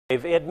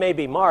It may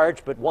be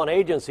March, but one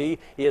agency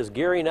is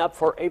gearing up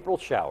for April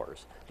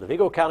showers. The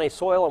Vigo County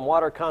Soil and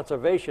Water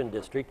Conservation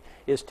District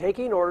is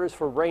taking orders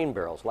for rain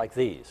barrels like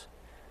these.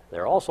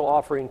 They're also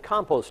offering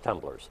compost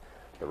tumblers.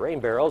 The rain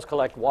barrels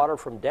collect water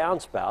from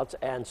downspouts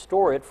and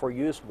store it for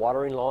use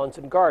watering lawns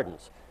and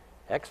gardens.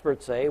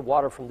 Experts say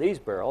water from these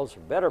barrels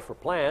are better for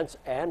plants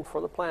and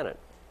for the planet.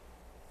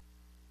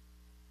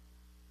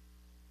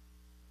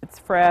 It's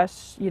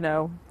fresh,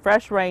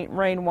 fresh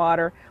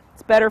rainwater.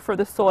 It's better for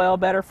the soil,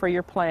 better for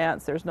your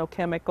plants. There's no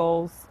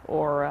chemicals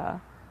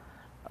or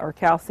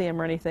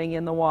calcium or anything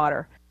in the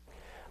water.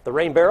 The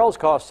rain barrels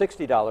cost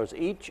 $60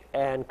 each,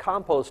 and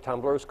compost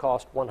tumblers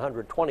cost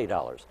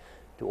 $120.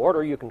 To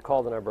order, you can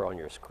call the number on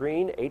your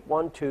screen,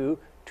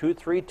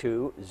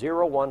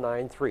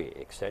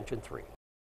 812-232-0193, extension 3.